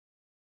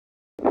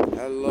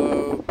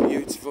Hello,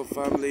 beautiful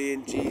family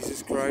in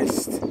Jesus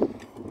Christ.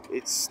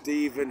 It's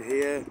Stephen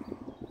here,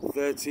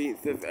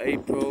 13th of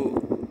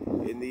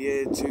April in the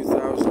year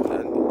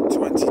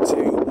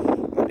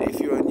 2022. And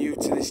if you are new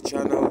to this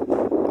channel,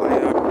 I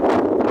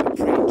am a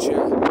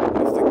preacher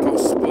of the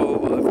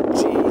gospel of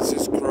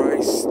Jesus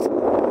Christ,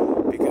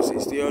 because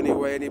it's the only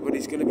way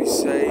anybody's going to be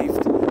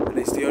saved, and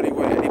it's the only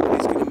way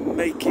anybody's going to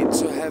make it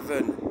to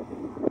heaven.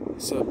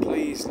 So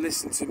please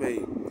listen to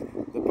me.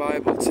 The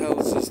Bible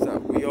tells us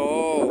that we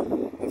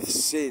all have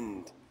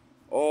sinned.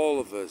 All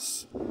of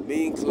us,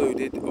 me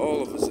included,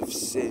 all of us have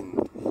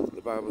sinned.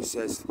 The Bible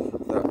says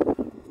that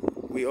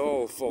we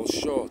all fall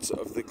short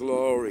of the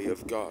glory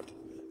of God,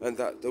 and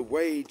that the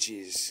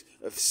wages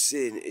of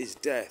sin is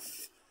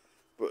death,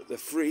 but the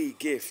free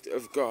gift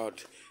of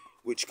God,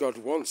 which God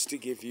wants to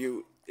give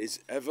you, is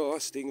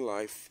everlasting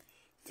life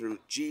through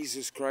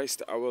Jesus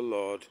Christ our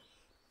Lord,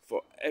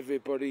 for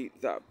everybody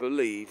that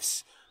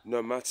believes,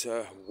 no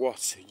matter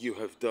what you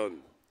have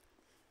done.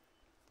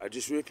 I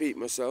just repeat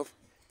myself,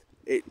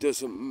 it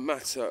doesn't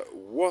matter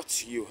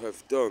what you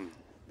have done,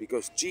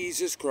 because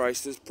Jesus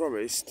Christ has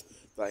promised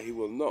that he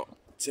will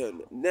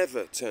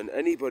never turn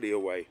anybody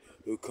away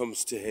who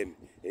comes to him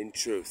in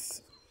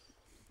truth.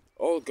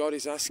 All God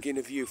is asking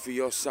of you for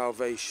your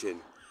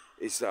salvation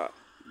is that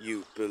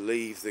you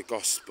believe the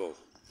gospel.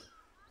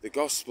 The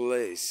gospel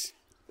is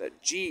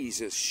that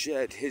Jesus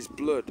shed his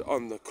blood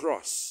on the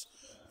cross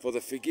for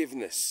the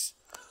forgiveness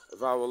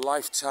of our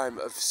lifetime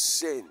of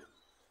sin,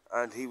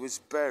 and he was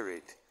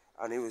buried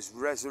and he was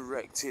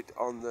resurrected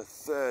on the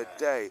third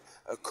day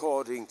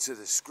according to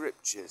the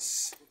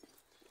scriptures.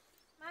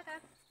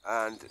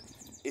 And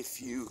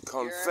if you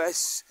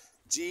confess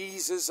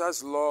Jesus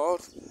as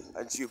Lord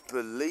and you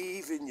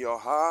believe in your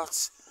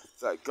heart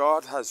that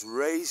God has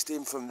raised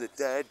him from the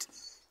dead,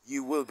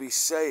 you will be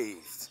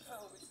saved.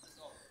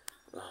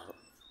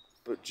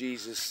 But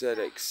Jesus said,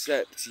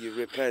 except you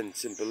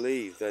repent and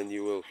believe, then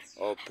you will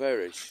all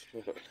perish.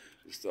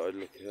 He started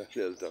looking at that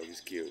little dog,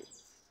 he's cute.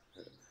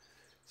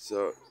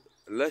 So,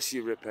 unless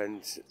you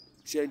repent,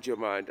 change your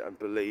mind and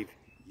believe,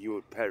 you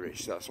will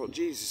perish. That's what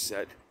Jesus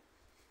said.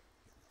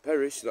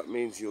 Perish, that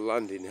means you'll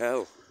land in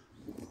hell.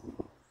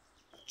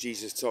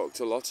 Jesus talked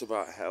a lot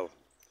about hell.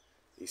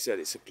 He said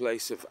it's a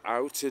place of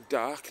outer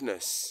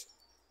darkness.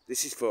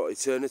 This is for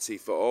eternity,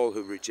 for all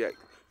who reject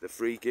the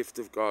free gift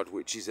of God,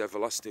 which is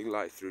everlasting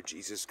life through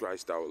Jesus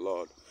Christ our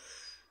Lord.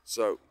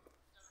 So,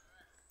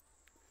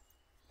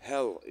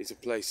 hell is a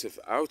place of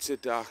outer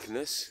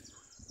darkness,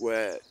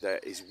 where there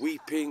is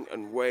weeping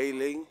and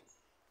wailing,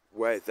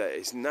 where there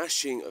is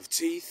gnashing of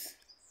teeth,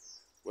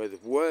 where the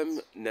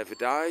worm never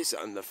dies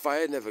and the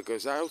fire never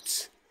goes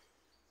out,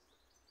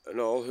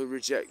 and all who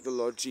reject the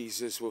Lord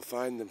Jesus will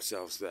find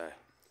themselves there.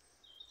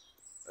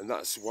 And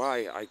that's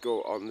why I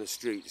go on the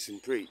streets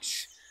and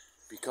preach,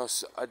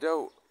 because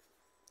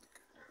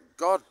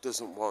God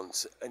doesn't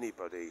want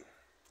anybody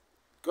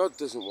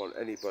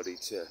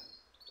to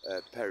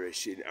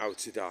perish in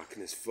outer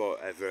darkness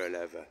forever and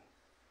ever.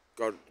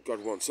 God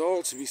wants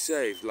all to be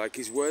saved, like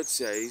his word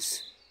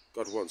says.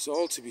 God wants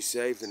all to be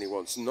saved, and he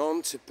wants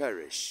none to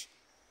perish.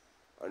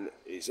 And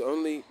it's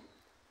only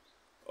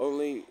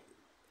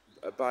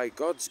by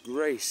God's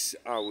grace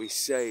are we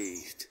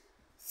saved,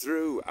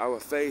 through our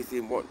faith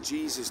in what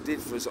Jesus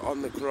did for us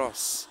on the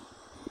cross.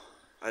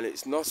 And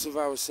it's not of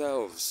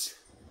ourselves.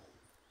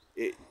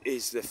 It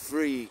is the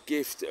free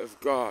gift of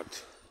God.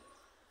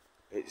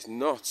 It's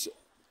not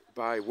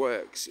by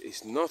works.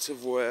 It's not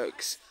of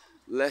works,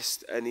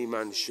 lest any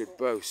man should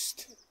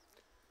boast.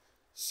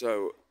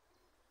 So,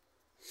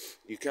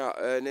 you can't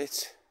earn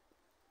it.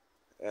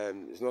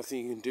 There's nothing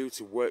you can do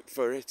to work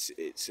for it.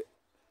 It's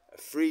a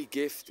free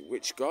gift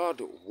which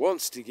God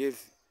wants to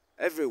give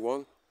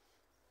everyone,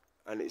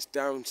 and it's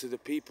down to the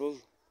people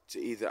to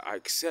either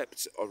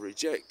accept or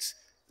reject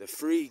the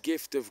free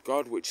gift of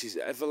God, which is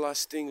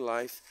everlasting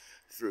life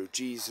through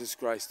Jesus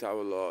Christ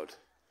our Lord.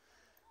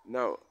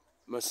 Now,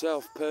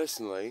 myself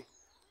personally,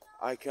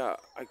 I can't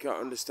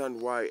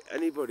understand why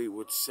anybody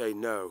would say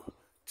no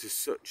to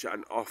such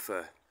an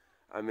offer.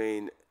 I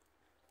mean,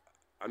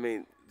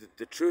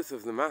 the truth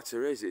of the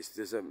matter is,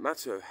 there's a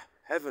matter of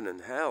heaven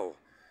and hell.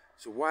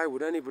 So why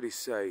would anybody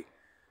say,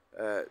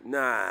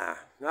 nah,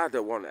 I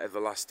don't want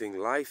everlasting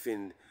life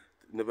in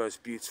the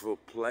most beautiful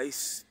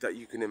place that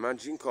you can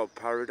imagine called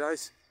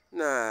paradise?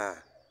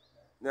 Nah,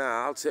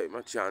 I'll take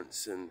my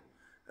chance and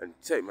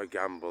take my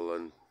gamble,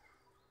 and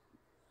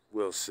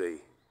we'll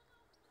see.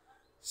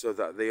 So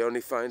that they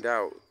only find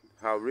out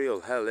how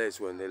real hell is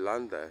when they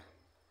land there.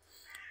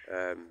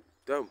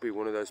 Don't be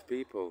one of those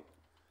people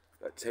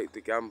that take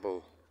the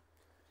gamble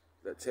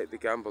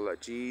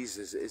that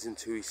Jesus isn't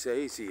who he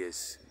says he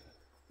is.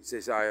 He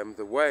says, I am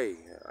the way,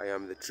 I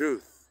am the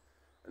truth,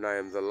 and I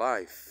am the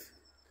life.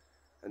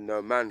 And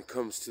no man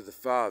comes to the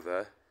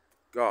Father,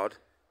 God,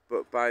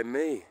 but by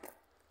me.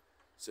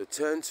 So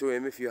turn to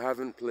him if you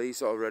haven't,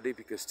 please, already,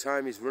 because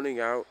time is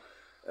running out.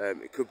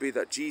 It could be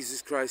that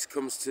Jesus Christ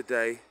comes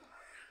today,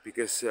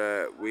 because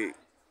we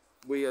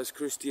as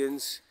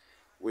Christians,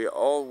 we are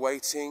all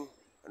waiting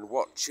and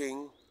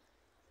watching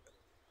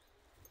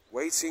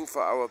waiting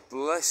for our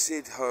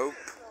blessed hope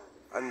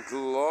and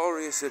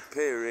glorious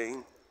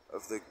appearing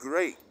of the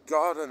great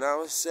God and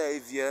our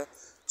Saviour,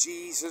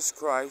 Jesus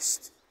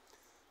Christ,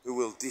 who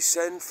will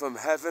descend from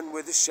heaven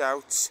with a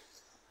shout,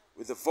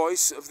 with the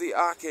voice of the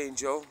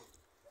Archangel,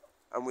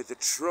 and with the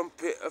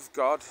trumpet of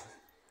God,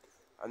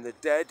 and the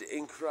dead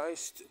in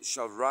Christ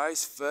shall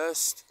rise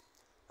first,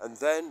 and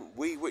then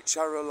we which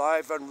are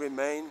alive and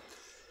remain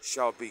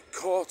shall be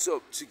caught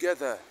up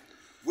together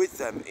with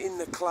them in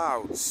the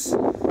clouds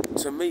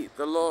to meet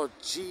the Lord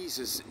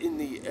Jesus in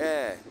the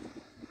air.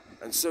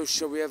 And so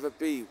shall we ever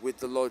be with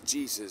the Lord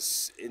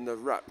Jesus in the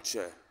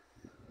rapture.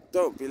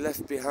 Don't be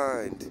left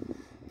behind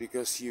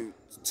because you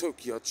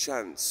took your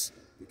chance,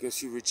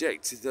 because you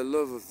rejected the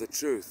love of the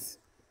truth,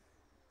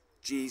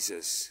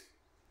 Jesus,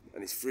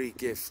 and his free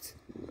gift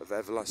of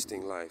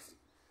everlasting life.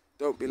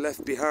 Don't be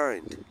left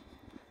behind.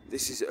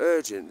 This is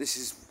urgent. This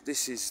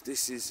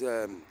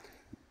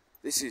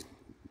is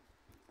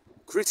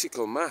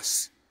critical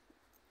mass,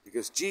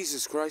 because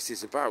Jesus Christ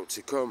is about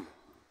to come.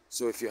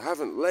 So if you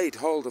haven't laid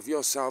hold of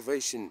your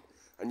salvation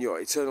and your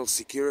eternal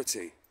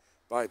security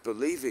by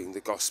believing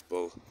the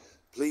gospel,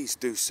 please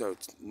do so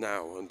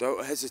now, and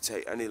don't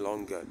hesitate any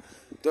longer.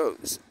 Don't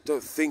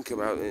think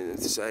about it and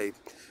say,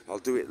 I'll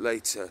do it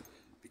later,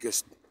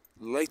 because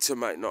later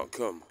might not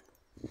come.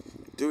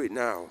 Do it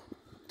now.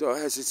 Don't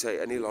hesitate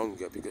any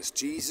longer, because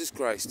Jesus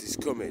Christ is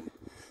coming,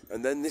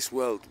 and then this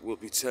world will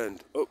be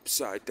turned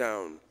upside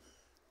down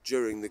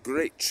during the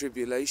Great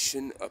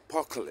Tribulation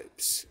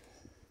apocalypse,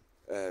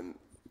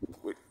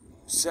 with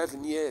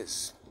 7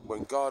 years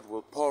when God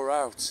will pour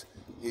out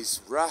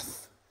his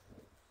wrath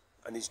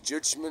and his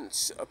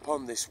judgments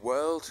upon this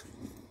world,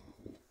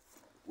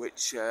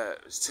 which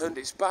has turned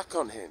its back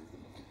on him.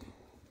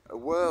 A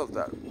world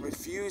that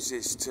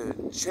refuses to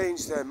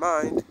change their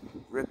mind,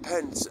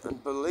 repent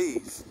and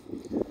believe.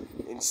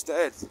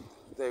 Instead,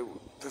 they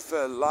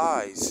prefer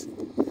lies.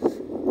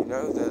 You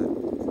know,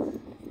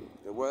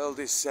 the world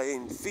is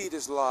saying, feed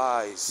us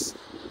lies.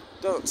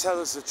 Don't tell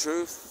us the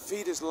truth,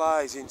 feed us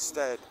lies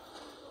instead.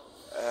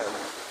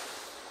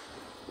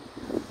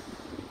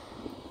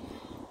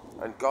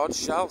 And God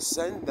shall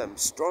send them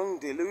strong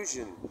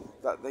delusion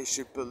that they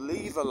should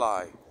believe a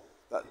lie,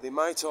 that they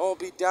might all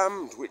be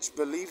damned which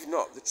believed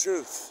not the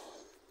truth,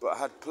 but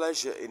had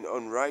pleasure in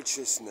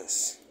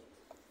unrighteousness.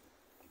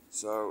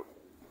 So,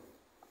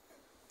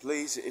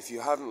 please, if you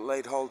haven't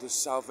laid hold of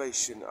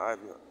salvation,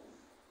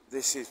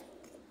 this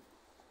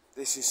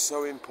is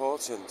so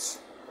important.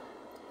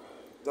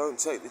 Don't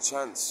take the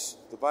chance.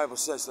 The Bible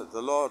says that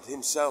the Lord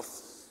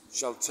himself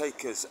shall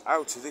take us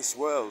out of this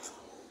world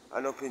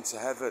and up into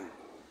heaven.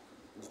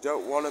 You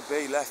don't want to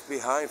be left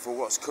behind for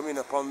what's coming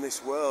upon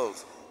this world,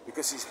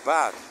 because it's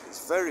bad.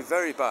 It's very,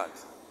 very bad.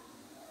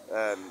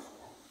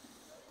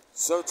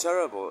 So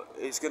terrible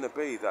it's going to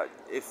be that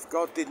if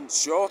God didn't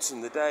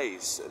shorten the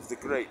days of the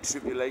Great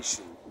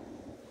Tribulation,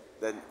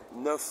 then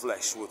no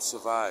flesh would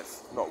survive.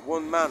 Not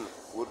one man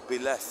would be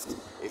left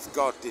if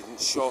God didn't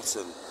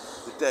shorten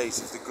the days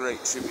of the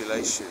Great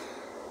Tribulation.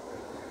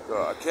 So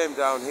I came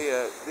down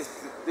here.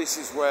 This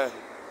is where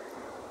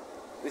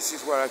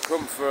I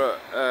come for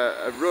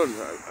a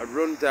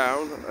run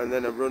down and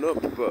then a run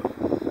up. But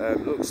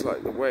looks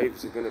like the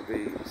waves are going to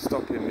be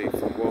stopping me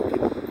from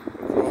walking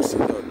across.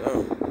 I don't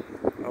know.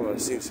 Oh, well, there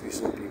seems to be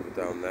some people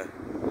down there.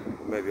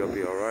 Maybe I'll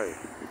be all right.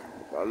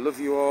 But I love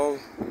you all.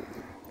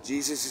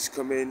 Jesus is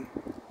coming.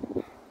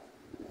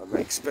 I'm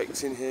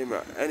expecting him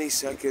at any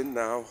second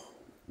now.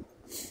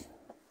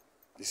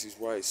 This is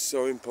why it's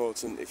so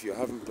important. If you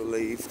haven't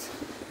believed,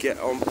 get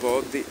on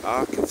board the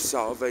Ark of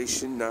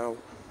Salvation now.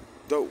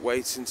 Don't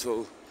wait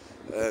until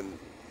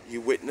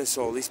you witness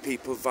all these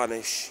people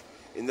vanish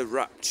in the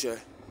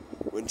rapture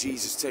when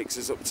Jesus takes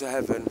us up to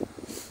heaven.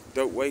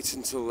 Don't wait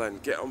until then.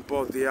 Get on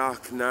board the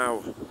Ark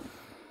now.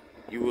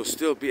 You will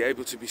still be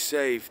able to be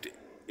saved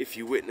if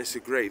you witness a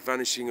great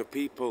vanishing of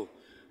people,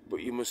 but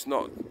you must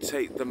not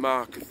take the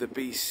mark of the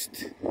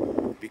beast,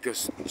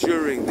 because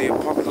during the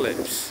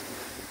apocalypse,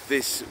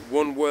 this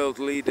one world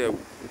leader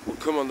will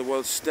come on the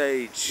world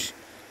stage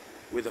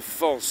with a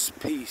false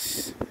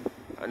peace,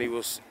 and he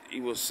will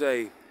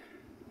say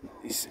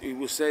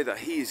that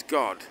he is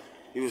God.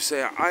 He will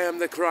say, I am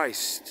the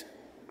Christ,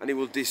 and he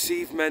will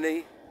deceive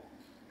many,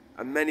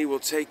 and many will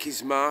take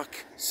his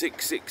mark,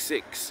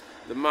 666,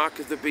 the mark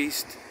of the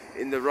beast,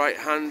 in the right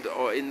hand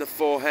or in the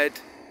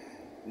forehead.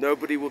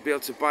 Nobody will be able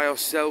to buy or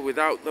sell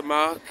without the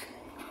mark,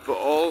 but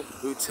all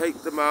who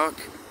take the mark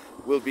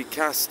will be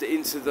cast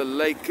into the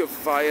lake of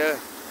fire,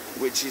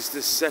 which is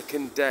the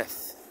second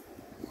death.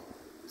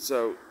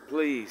 So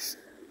please,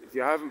 if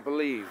you haven't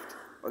believed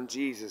on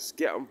Jesus,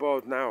 get on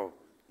board now.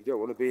 You don't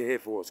want to be here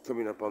for what's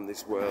coming upon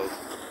this world,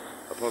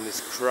 upon this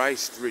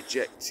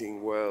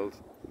Christ-rejecting world.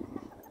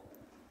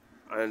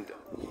 And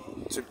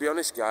to be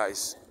honest,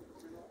 guys,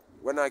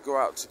 when I go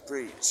out to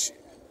preach,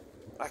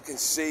 I can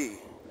see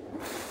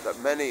that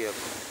many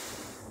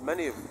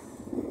have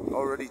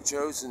already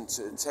chosen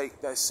to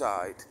take their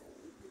side,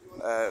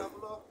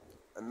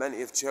 and many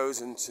have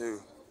chosen to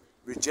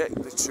reject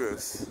the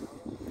truth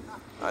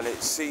And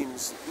it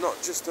seems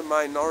not just a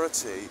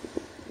minority,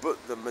 but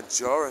the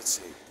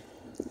majority.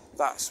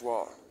 That's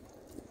what.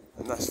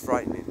 And that's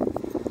frightening.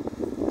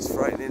 It's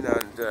frightening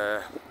and,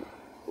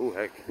 oh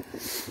heck.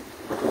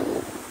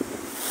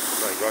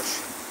 My gosh.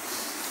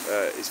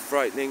 It's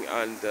frightening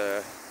and,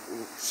 ooh,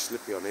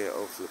 slippy on here.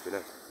 Oh, flipping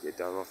heck. Get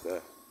down off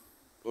there.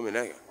 Blooming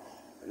heck.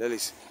 I nearly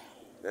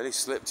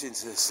slipped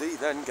into the sea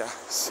then,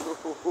 guys.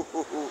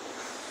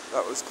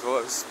 That was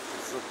close.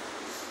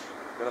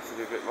 Gonna have to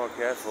be a bit more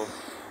careful.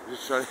 I'm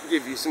just trying to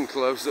give you some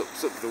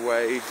close-ups of the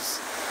waves.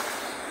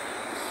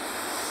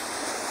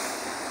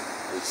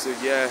 So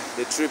yeah,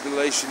 the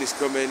tribulation is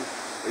coming.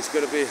 It's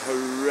going to be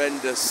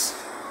horrendous.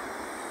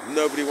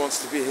 Nobody wants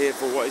to be here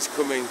for what is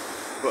coming,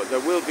 but there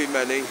will be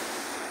many.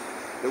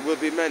 There will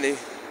be many.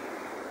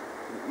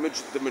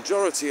 The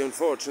majority,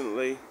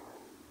 unfortunately,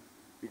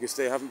 because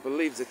they haven't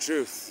believed the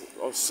truth,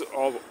 or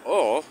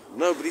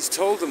nobody's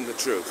told them the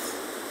truth.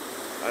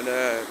 And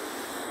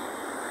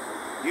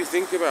you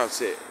think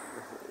about it.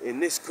 In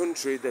this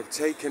country, they've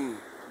taken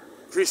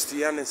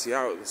Christianity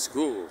out of the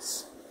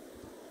schools,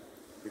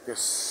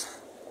 because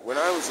when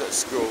I was at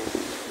school,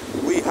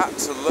 we had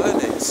to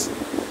learn it.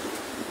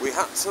 We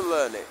had to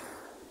learn it,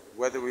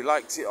 whether we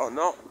liked it or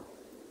not.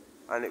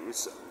 And it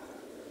was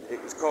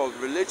called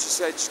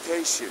religious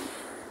education,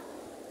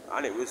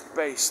 and it was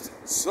based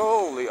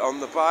solely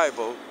on the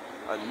Bible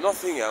and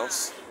nothing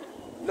else.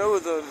 No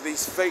other of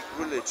these fake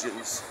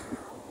religions,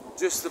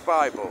 just the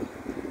Bible.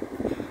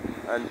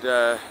 And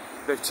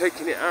they've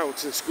taken it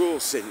out of school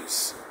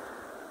since,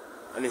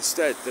 and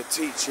instead they're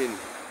teaching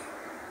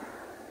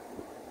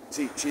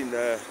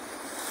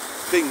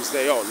things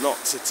they ought not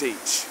to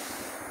teach.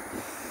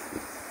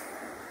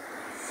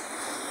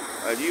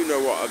 And you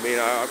know what I mean.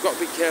 I've got to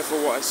be careful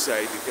what I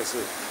say because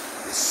of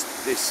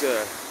this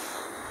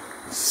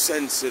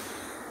censored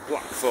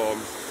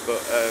platform.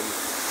 But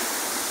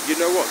you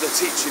know what they're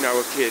teaching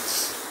our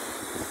kids?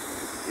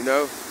 You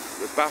know,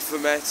 the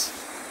Baphomet,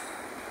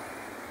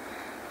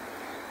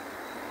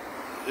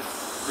 the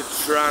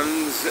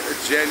trans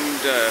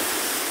agenda.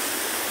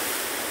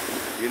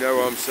 You know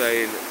what I'm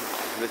saying?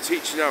 They're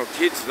teaching our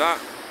kids that.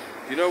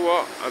 You know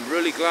what? I'm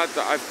really glad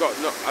that I've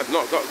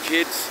not got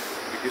kids,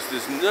 because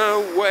there's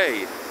no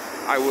way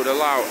I would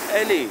allow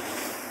any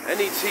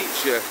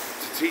teacher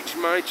to teach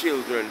my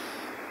children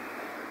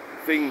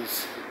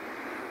things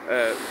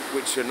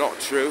which are not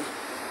true,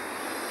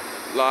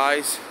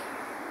 lies.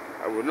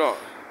 I would not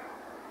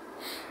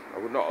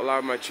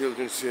allow my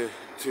children to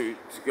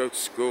go to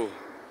school.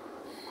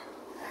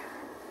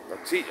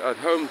 I'd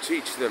home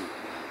teach them,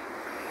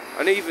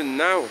 and even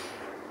now,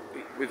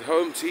 with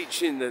home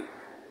teaching, I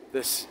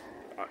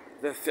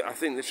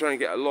think they're trying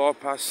to get a law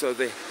passed so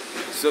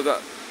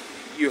that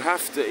you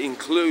have to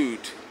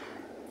include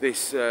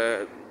this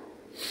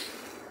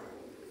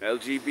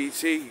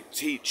LGBT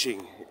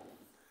teaching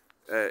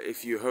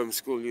if you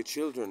homeschool your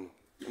children.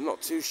 I'm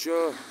not too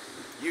sure.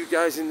 You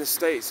guys in the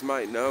States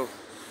might know.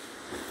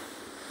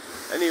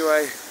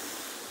 Anyway,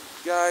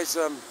 guys,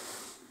 I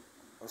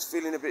was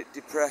feeling a bit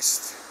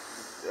depressed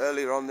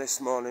earlier on this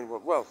morning.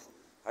 Well,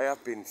 I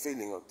have been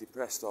feeling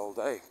depressed all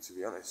day, to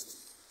be honest.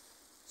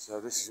 So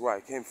this is why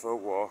I came for a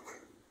walk.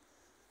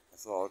 I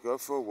thought I'll go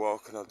for a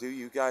walk and I'll do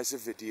you guys a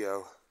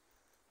video,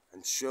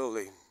 and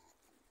surely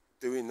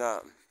doing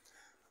that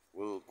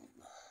will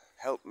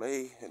help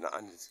me and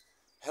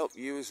help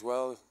you as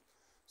well.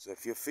 So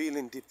if you're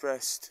feeling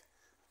depressed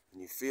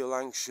and you feel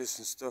anxious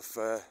and stuff,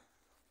 well,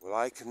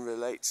 I can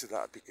relate to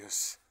that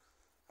because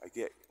I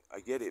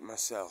get it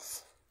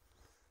myself.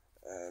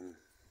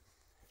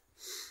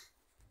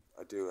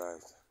 I do. I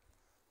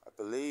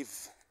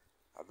believe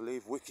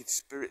wicked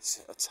spirits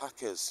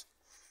attack us.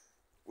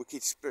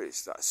 Wicked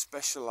spirits that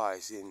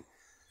specialise in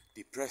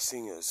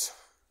depressing us.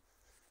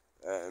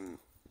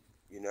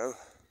 You know,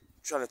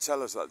 trying to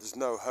tell us that there's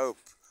no hope,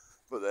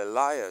 but they're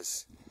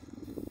liars,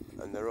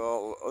 and they're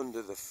all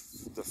under the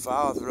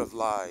father of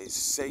lies,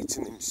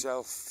 Satan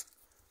himself.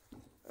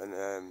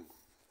 And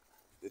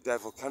the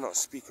devil cannot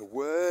speak a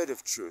word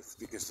of truth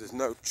because there's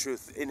no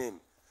truth in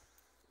him.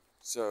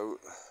 So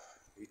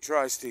he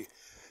tries to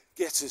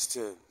get us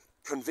to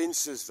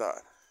convince us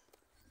that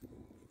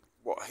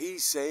what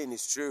he's saying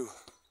is true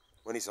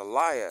when he's a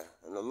liar.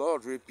 And the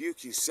Lord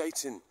rebuke you,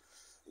 Satan,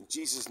 in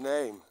Jesus'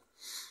 name.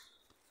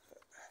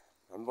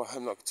 I'm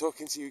not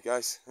talking to you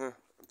guys. I'm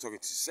talking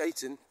to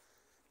Satan.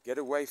 Get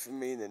away from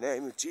me in the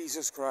name of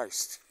Jesus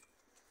Christ.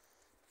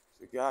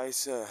 So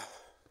guys,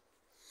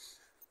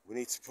 we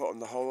need to put on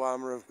the whole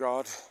armour of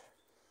God.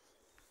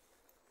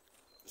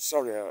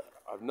 Sorry,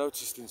 I've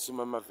noticed in some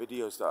of my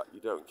videos that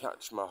you don't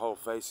catch my whole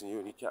face and you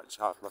only catch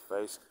half my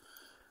face.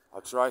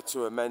 I'll try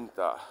to amend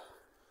that.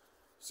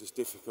 It's just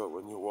difficult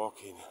when you're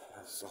walking.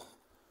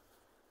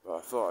 But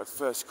I thought I'd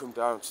first come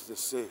down to the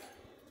sea.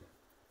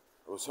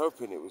 I was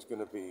hoping it was going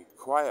to be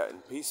quiet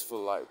and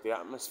peaceful like the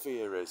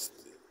atmosphere is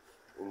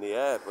in the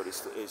air, but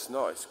it's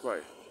not. It's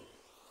quite,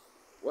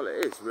 well,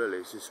 it is really.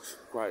 It's just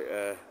quite,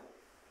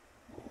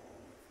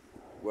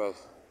 well,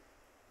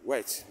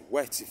 wet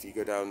if you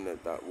go down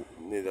that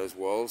near those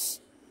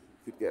walls.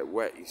 You could get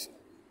wet.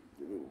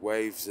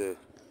 waves are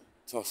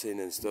tossing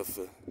and stuff.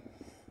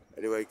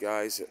 Anyway,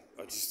 guys,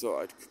 I just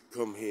thought I'd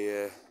come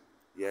here,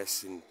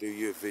 yes, and do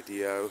you a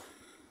video,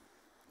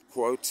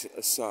 quote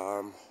a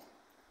psalm,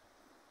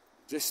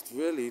 just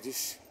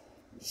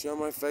show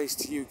my face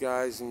to you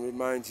guys and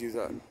remind you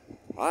that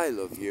I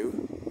love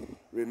you,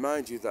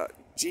 remind you that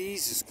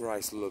Jesus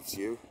Christ loves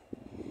you,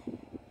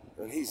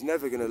 and he's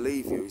never going to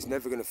leave you, he's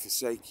never going to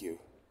forsake you.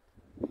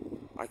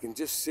 I can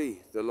just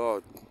see the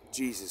Lord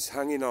Jesus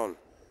hanging on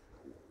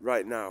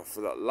right now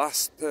for that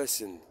last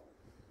person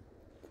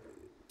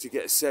to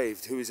get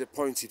saved, who is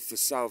appointed for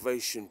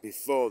salvation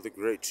before the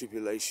Great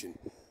Tribulation.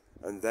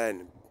 And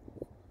then,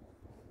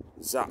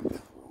 zap,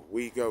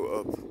 we go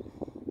up,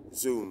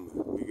 zoom,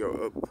 we go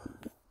up,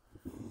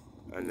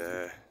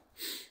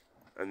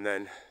 and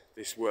then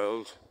this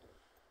world,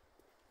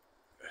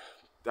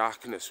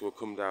 darkness will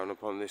come down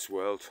upon this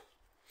world,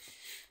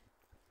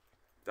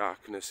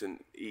 darkness and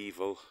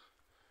evil,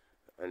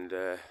 and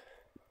the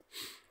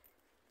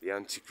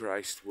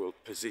Antichrist will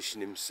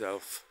position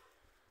himself,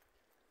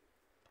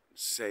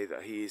 say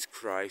that he is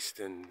Christ,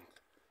 and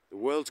the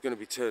world's going to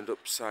be turned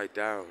upside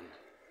down.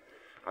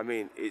 I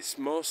mean, it's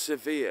more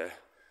severe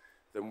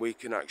than we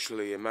can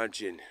actually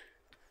imagine,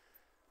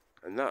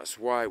 and that's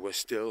why we're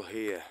still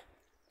here,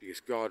 because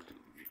God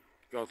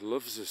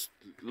loves us,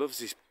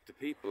 the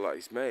people that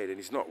he's made, and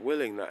he's not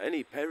willing that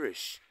any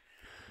perish.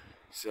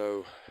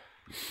 So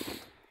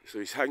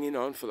he's hanging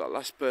on for that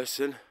last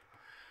person,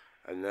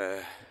 and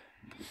that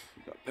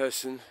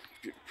person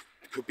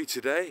could be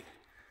today.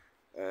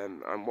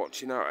 I'm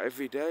watching out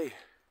every day.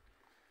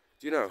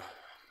 Do you know,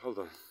 hold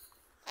on,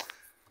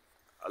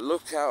 I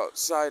look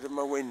outside of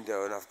my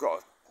window and I've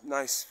got a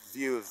nice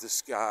view of the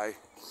sky,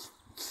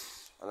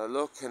 and I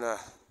look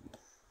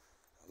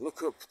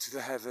up to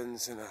the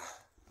heavens, and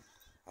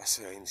I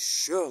say,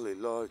 surely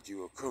Lord you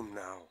will come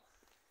now,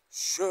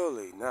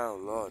 surely now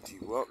Lord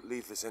you won't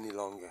leave us any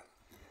longer.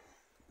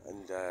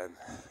 And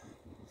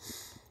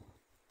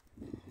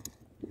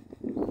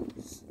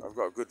I've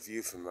got a good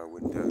view from my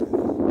window.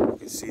 I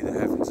can see the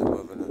heavens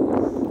above, and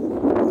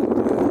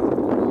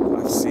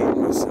I've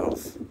seen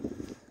myself,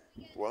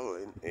 well,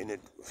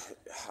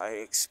 I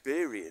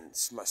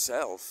experience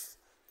myself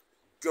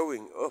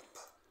going up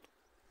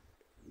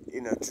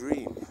in a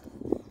dream,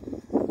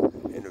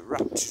 in a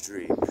rapture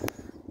dream.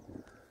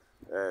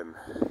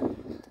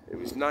 It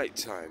was night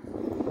time,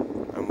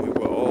 and we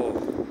were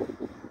all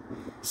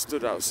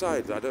stood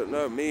outside, I don't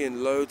know, me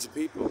and loads of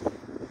people.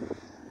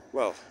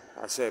 Well,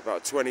 I'd say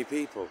about 20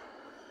 people,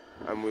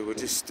 and we were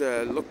just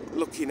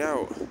looking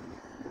out.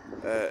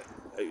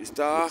 It was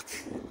dark,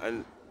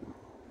 and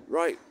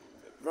right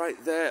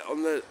there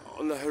on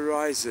the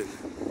horizon,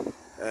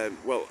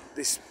 well,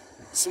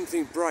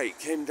 something bright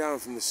came down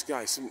from the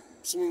sky,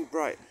 something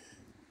bright,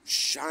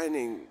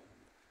 shining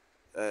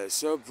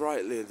so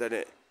brightly that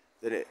it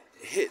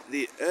hit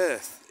the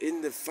earth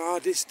in the far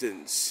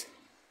distance.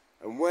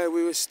 And where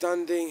we were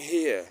standing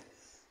here,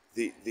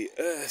 the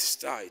earth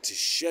started to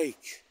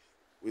shake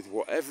with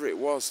whatever it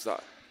was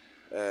that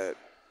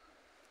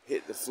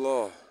hit the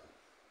floor.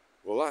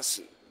 Well,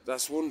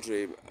 that's one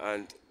dream,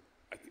 and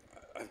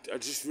I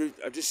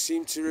just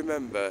seem to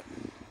remember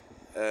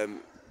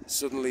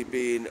suddenly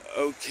being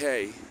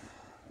okay,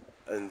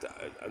 and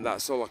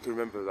that's all I can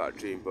remember of that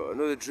dream. But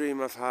another dream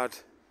I've had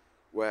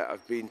where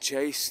I've been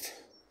chased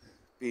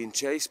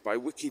by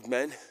wicked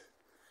men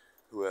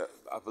who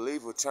I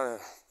believe were trying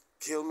to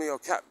kill me or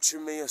capture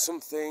me or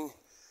something,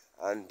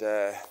 and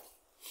they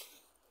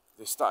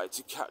started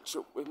to catch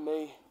up with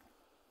me.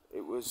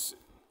 It was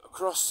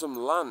across some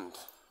land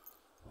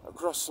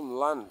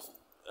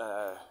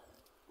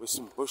with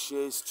some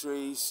bushes,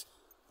 trees,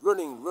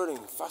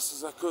 running fast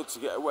as I could to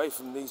get away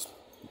from these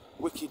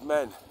wicked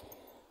men.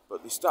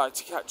 But they started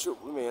to catch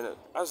up with me, and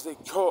as they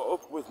caught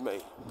up with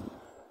me,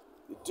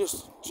 they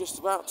just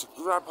about to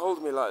grab hold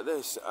of me like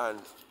this,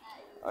 and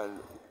then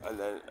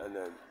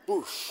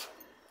boosh,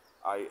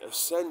 I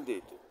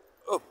ascended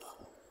up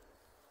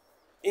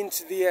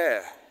into the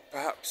air,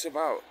 perhaps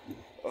about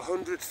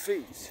 100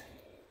 feet,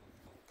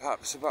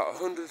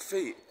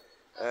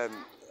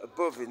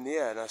 above in the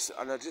air,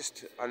 and I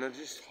just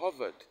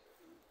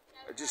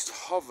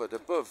hovered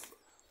above,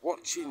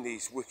 watching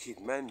these wicked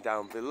men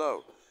down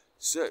below,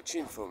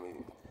 searching for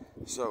me.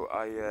 So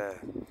I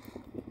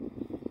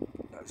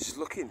was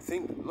looking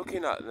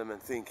at them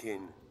and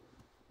thinking,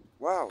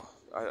 wow,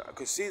 I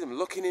could see them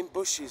looking in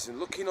bushes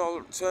and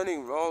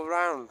turning all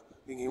around,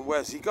 thinking,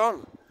 where's he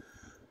gone?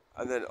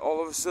 And then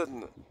all of a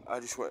sudden, I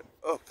just went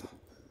up,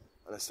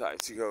 and I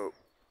started to go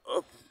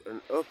up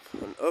and up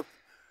and up,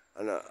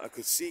 and I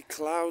could see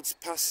clouds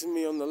passing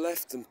me on the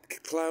left and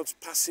clouds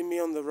passing me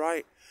on the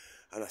right,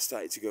 and I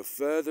started to go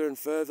further and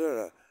further,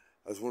 and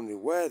I was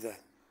wondering where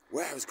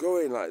I was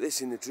going like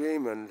this in the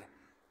dream, and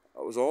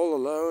I was all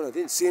alone. I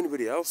didn't see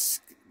anybody else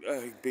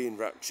being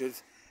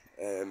raptured,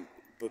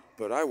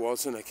 but I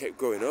was, and I kept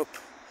going up,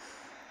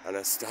 and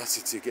I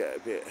started to get a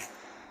bit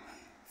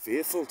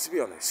fearful, to be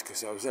honest,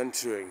 because I was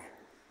entering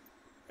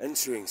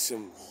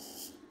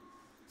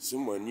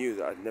somewhere new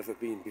that I'd never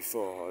been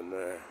before, and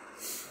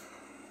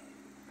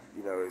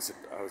you know,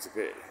 I was a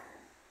bit,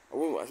 I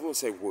won't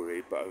say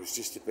worried, but I was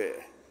just a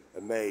bit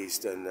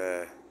amazed and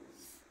a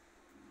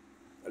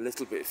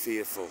little bit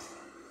fearful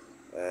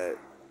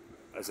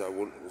as I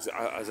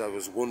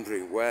was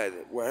wondering where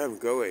I'm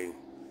going.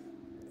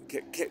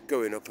 Kept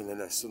going up, and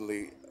then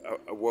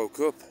I woke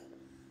up,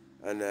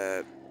 and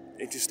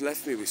it just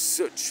left me with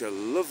such a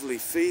lovely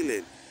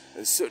feeling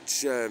and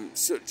such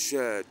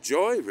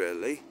joy.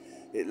 Really,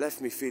 it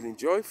left me feeling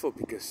joyful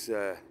because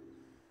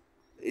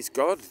it's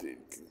God.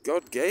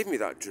 God gave me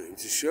that dream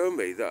to show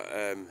me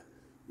that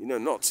you know,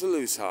 not to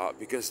lose heart,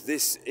 because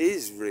this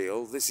is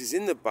real. This is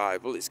in the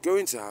Bible. It's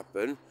going to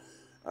happen,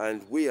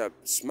 and we are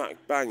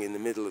smack bang in the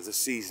middle of the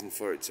season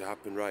for it to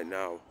happen right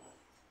now.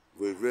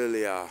 We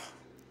really are.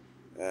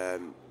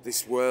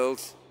 This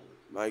world,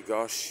 my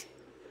gosh,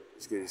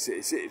 it's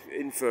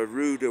in for a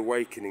rude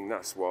awakening.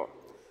 That's what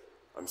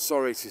I'm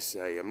sorry to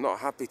say. I'm not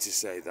happy to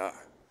say that.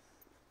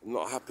 I'm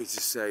not happy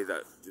to say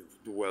that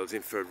the world's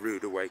in for a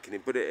rude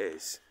awakening, but it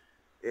is.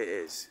 It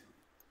is.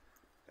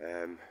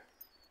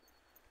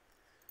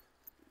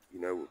 You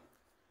know,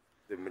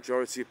 the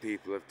majority of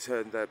people have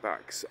turned their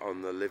backs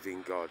on the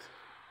living God.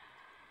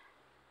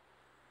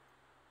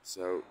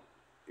 So,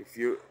 if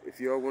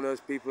you're one of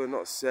those people who are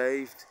not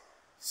saved,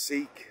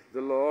 seek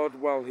the Lord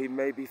while he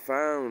may be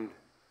found,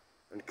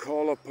 and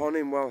call upon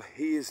him while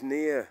he is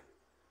near.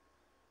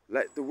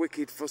 Let the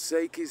wicked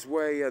forsake his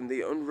way, and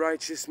the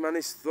unrighteous man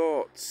his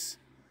thoughts,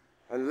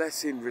 and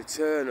let him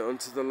return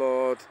unto the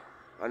Lord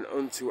and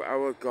unto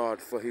our God,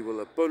 for he will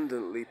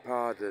abundantly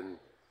pardon.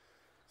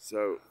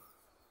 So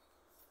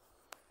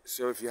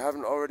if you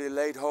haven't already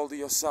laid hold of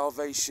your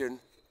salvation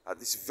at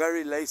this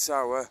very late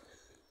hour,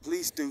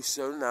 please do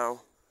so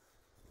now.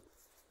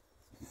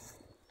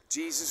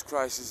 Jesus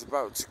Christ is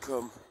about to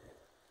come.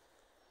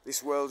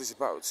 This world is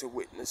about to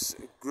witness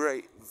a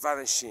great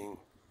vanishing.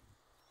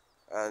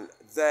 And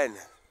then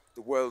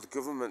the world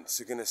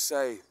governments are going to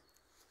say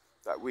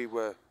that we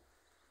were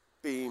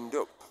beamed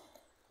up,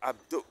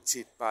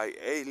 abducted by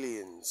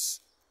aliens.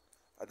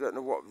 I don't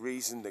know what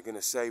reason they're going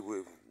to say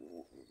we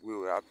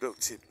were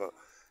abducted, but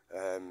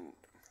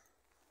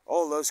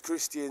all those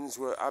Christians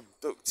were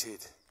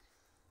abducted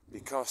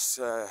because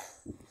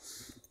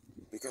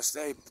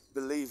they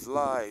believe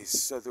lies.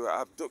 So they were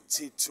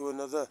abducted to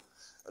another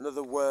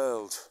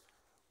world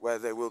where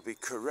they will be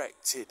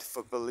corrected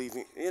for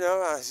believing. You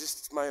know, it's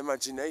just my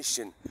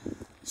imagination.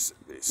 It's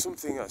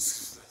something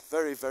that's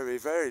very, very,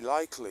 very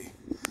likely.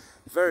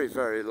 Very,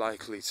 very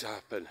likely to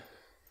happen.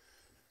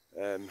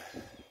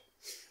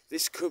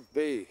 This could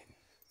be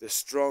the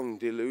strong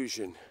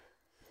delusion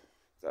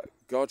that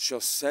God shall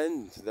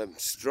send them,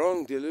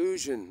 strong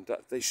delusion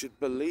that they should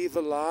believe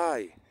a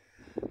lie,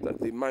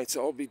 that they might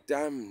all be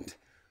damned,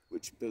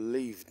 which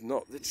believed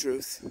not the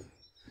truth,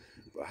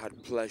 but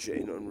had pleasure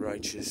in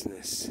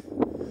unrighteousness.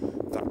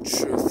 That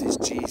truth is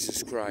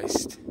Jesus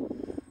Christ,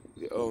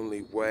 the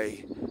only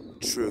way,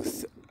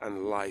 truth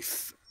and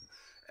life,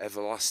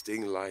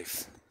 everlasting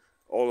life.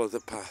 All of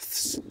the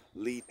paths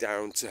lead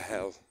down to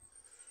hell.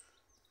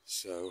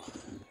 So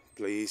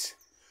please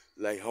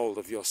lay hold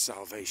of your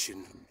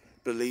salvation.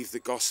 Believe the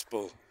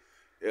gospel.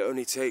 It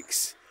only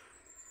takes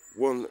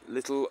one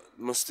little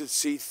mustard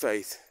seed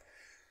faith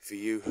for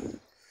you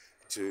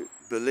to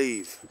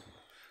believe.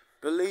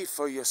 Believe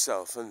for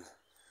yourself and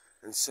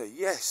say,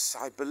 yes,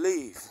 I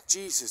believe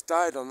Jesus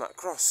died on that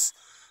cross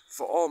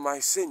for all my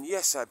sin.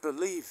 Yes, I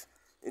believe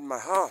in my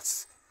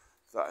heart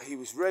that he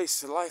was raised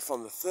to life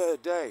on the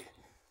third day.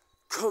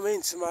 Come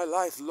into my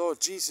life,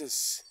 Lord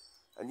Jesus,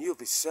 and you'll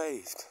be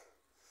saved.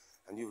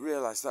 And you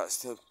realize that's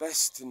the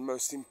best and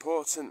most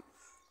important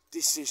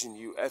decision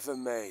you ever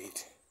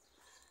made,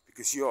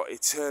 because your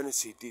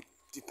eternity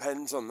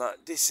depends on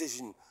that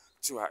decision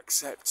to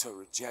accept or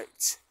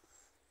reject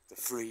the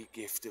free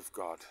gift of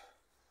God,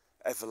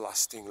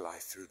 everlasting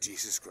life through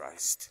Jesus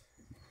Christ.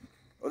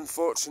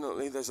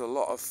 Unfortunately, there's a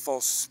lot of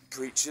false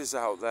preachers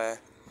out there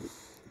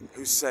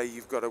who say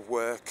you've got to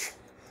work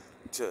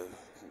to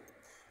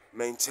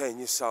maintain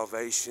your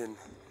salvation.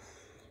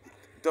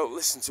 Don't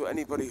listen to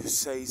anybody who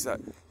says that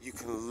you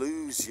can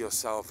lose your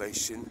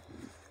salvation.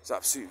 It's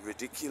absolutely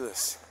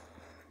ridiculous.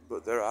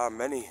 But there are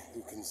many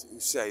who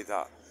say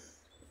that.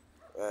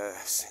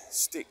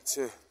 Stick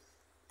to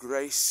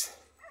grace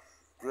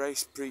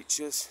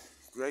preachers,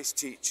 grace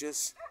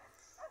teachers.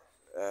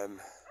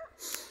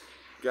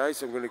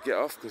 Guys, I'm going to get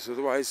off because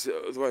otherwise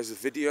the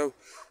video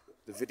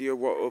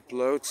won't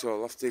upload, so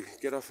I'll have to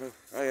get off.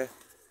 Hiya.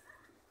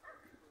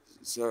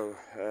 So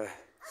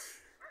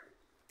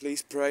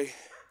please pray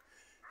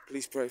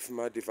for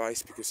my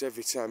device, because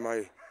every time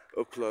I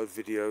upload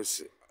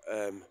videos,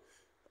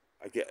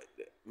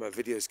 my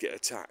videos get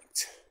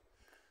attacked.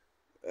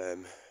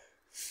 And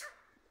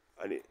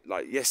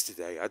like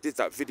yesterday, I did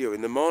that video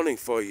in the morning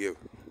for you,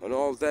 and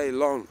all day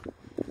long,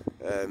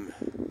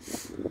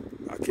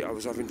 I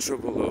was having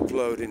trouble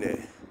uploading it,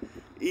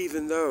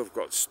 even though I've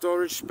got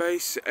storage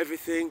space,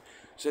 everything.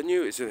 So I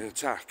knew it's an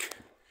attack,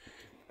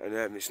 and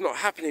it's not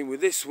happening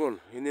with this one.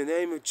 In the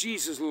name of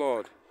Jesus,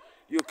 Lord,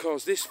 you'll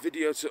cause this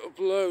video to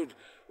upload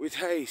with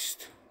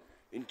haste.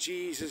 In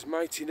Jesus'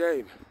 mighty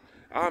name.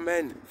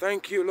 Amen.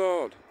 Thank you,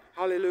 Lord.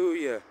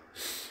 Hallelujah.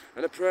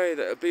 And I pray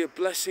that it'll be a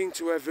blessing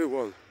to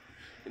everyone.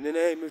 In the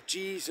name of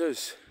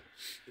Jesus.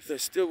 If they're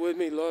still with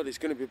me, Lord, it's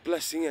going to be a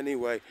blessing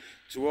anyway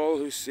to all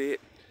who see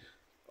it,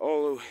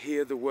 all who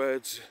hear the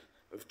words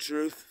of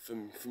truth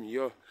from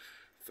your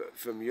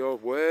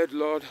word,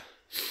 Lord.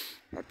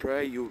 I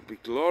pray you will be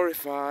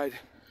glorified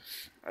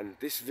and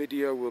this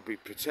video will be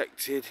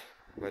protected.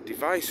 My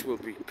device will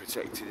be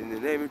protected in the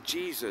name of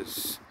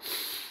Jesus.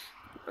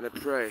 And I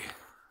pray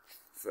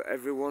for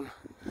everyone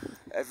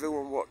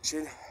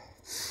watching,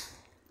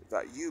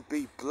 that you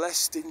be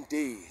blessed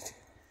indeed,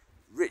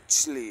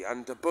 richly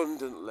and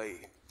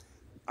abundantly,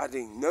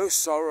 adding no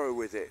sorrow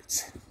with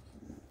it.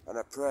 And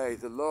I pray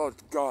the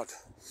Lord God,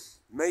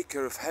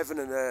 maker of heaven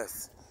and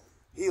earth,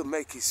 he'll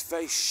make his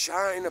face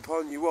shine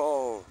upon you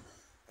all,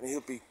 and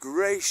he'll be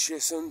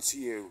gracious unto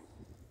you,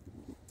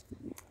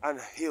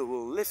 and he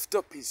will lift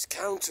up his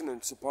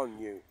countenance upon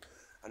you,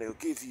 and he'll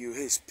give you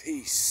his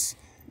peace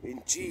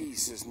in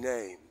Jesus'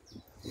 name.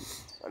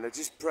 And I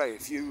just pray,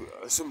 if you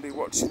are somebody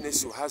watching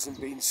this who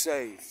hasn't been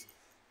saved,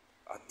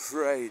 I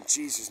pray in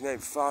Jesus' name,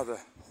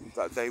 Father,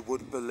 that they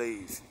would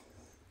believe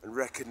and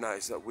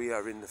recognize that we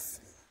are in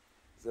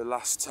the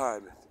last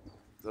time,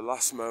 the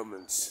last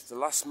moments, the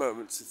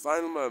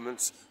final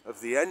moments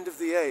of the end of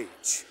the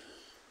age.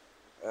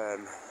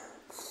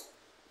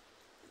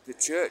 The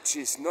church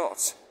is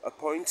not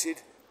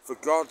appointed for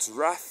God's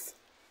wrath,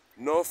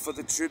 nor for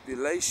the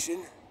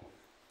tribulation.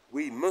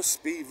 We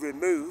must be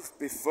removed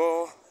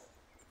before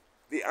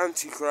the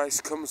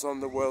Antichrist comes on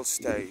the world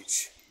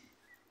stage.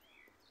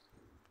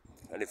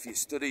 And if you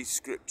study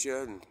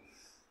Scripture and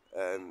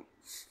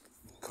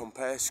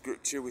compare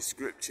Scripture with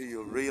Scripture,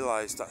 you'll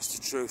realise that's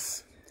the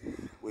truth.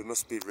 We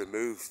must be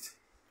removed.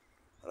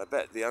 And I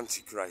bet the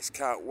Antichrist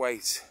can't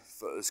wait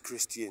for us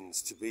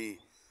Christians to be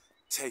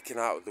taken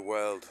out of the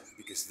world,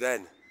 because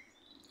then,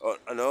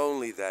 and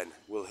only then,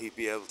 will he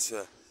be able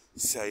to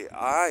say,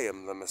 I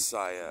am the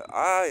Messiah,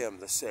 I am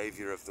the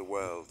Saviour of the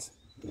world.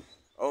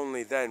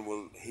 Only then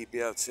will he be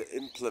able to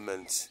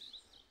implement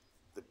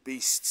the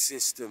beast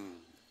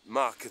system,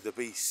 mark of the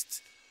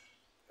beast,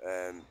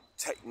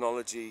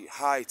 technology,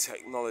 high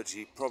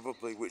technology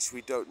probably, which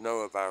we don't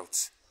know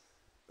about.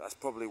 That's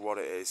probably what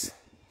it is.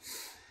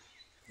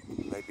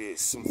 Maybe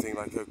it's something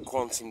like a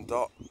quantum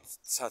dot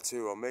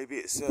tattoo, or maybe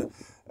it's a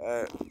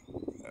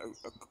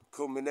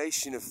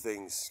culmination of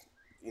things,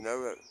 you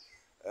know.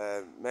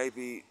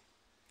 Maybe,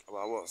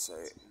 well, I won't say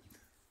it.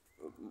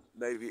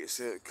 Maybe it's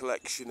a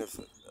collection of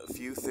a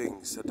few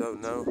things, I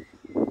don't know.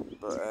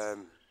 But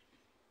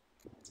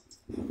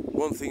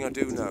one thing I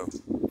do know,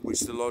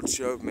 which the Lord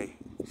showed me,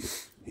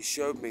 he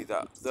showed me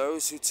that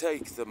those who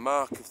take the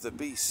mark of the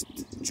beast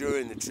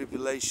during the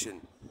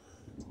tribulation,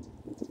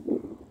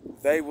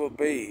 they will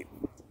be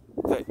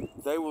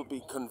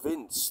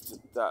convinced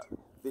that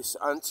this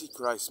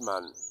Antichrist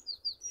man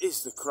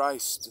is the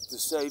Christ, the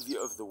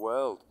Saviour of the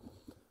world.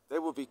 They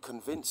will be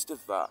convinced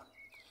of that.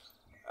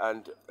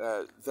 And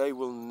they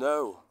will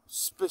know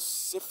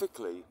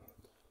specifically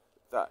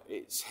that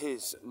it's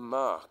his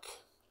mark,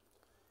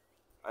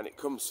 and it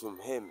comes from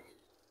him.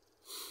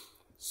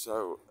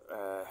 So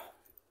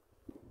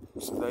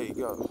there you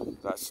go.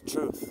 That's the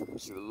truth.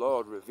 So the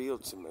Lord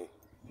revealed to me.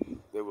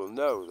 They will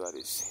know that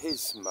it's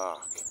his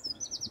mark.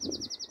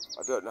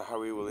 I don't know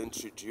how he will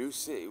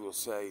introduce it. He will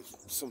say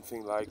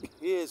something like,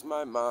 here's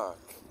my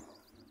mark.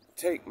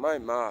 Take my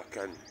mark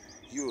and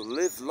you will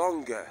live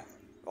longer,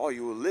 or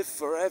you will live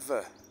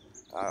forever.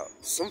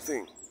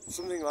 Something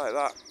like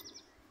that.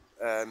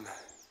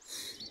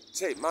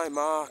 Take my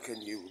mark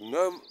and you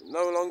no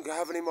longer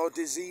have any more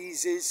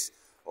diseases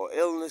or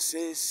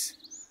illnesses.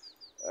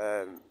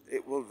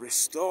 It will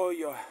restore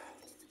your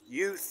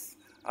youth.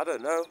 I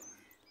don't know.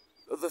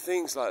 Other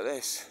things like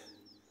this.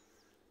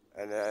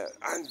 And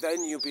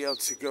then you'll be able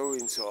to go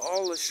into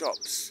all the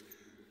shops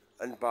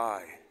and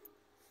buy.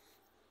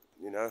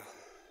 You know.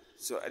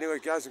 So anyway,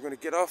 guys, I'm going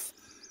to get off.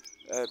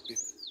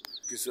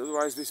 Because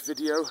otherwise this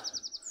video,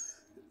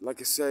 like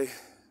I say,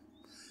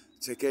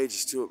 take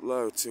ages to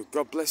upload. So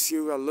God bless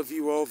you. I love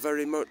you all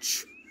very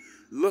much.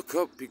 Look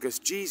up, because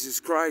Jesus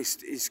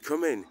Christ is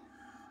coming.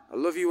 I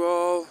love you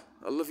all.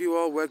 I love you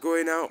all. We're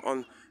going out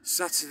on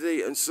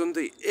Saturday and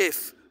Sunday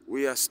if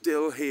we are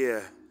still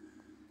here.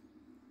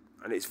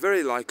 And it's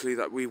very likely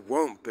that we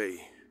won't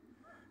be.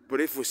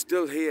 But if we're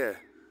still here,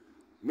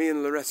 me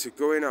and Loretta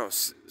going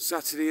out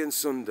Saturday and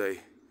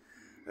Sunday.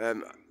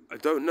 I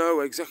don't know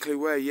exactly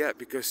where yet,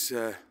 because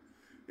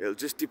it'll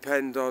just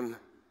depend on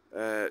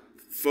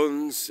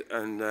funds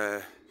and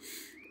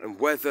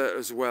weather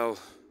as well.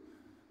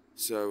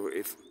 So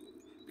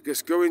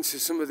because going to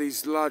some of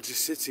these larger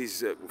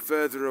cities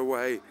further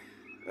away,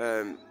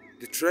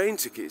 the train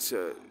tickets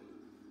are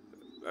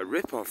a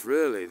rip-off,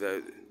 really.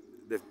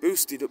 They've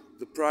boosted up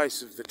the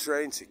price of the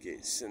train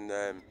tickets, and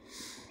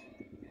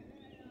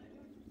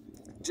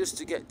just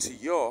to get to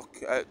York,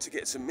 to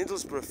get to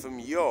Middlesbrough from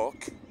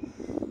York,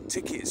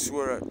 tickets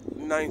were at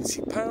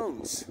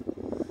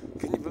 £90.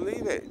 Can you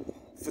believe it?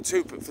 For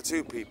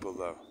two people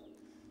though.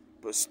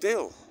 But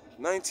still,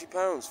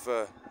 £90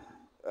 for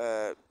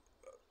a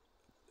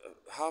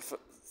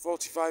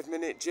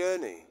 45-minute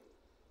journey.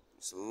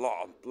 It's a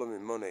lot of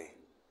blooming money.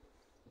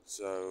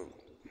 So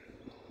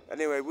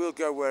anyway, we'll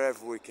go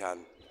wherever we can.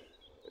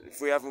 If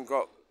we haven't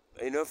got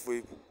enough,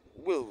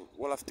 we'll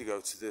have to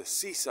go to the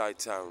seaside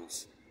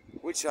towns,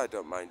 which I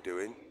don't mind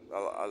doing.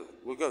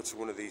 We'll go to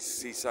one of these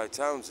seaside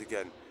towns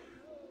again.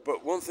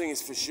 But one thing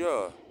is for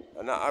sure,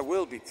 and I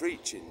will be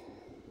preaching.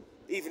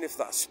 Even if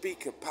that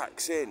speaker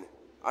packs in,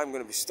 I'm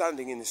going to be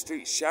standing in the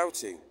street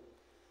shouting.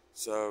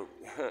 So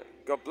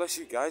God bless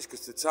you guys,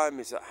 because the time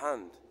is at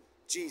hand.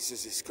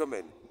 Jesus is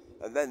coming,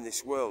 and then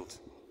this world,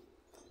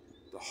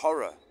 the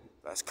horror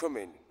that's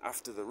coming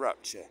after the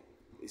rapture,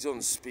 is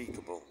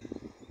unspeakable.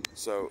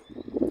 So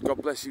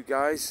God bless you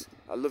guys.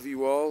 I love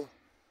you all.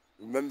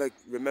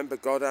 Remember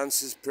God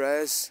answers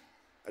prayers.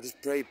 I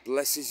just pray He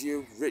blesses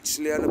you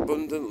richly and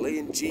abundantly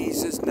in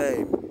Jesus'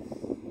 name.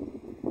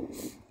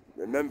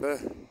 Remember,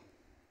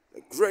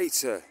 the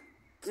greater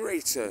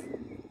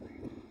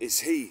is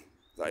He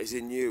that is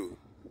in you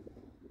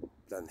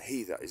than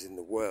he that is in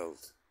the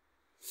world.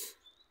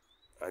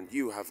 And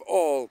you have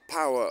all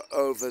power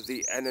over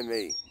the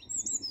enemy.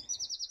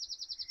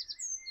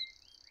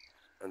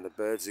 And the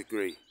birds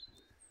agree.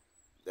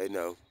 They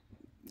know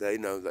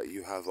that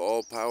you have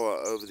all power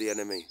over the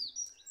enemy,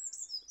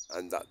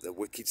 and that the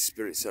wicked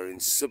spirits are in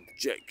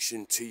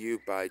subjection to you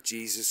by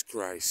Jesus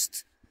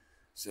Christ.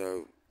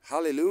 So,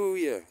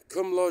 hallelujah.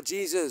 Come, Lord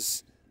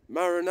Jesus.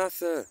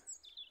 Maranatha.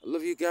 I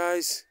love you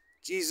guys.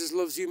 Jesus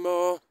loves you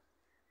more.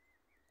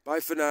 Bye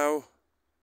for now.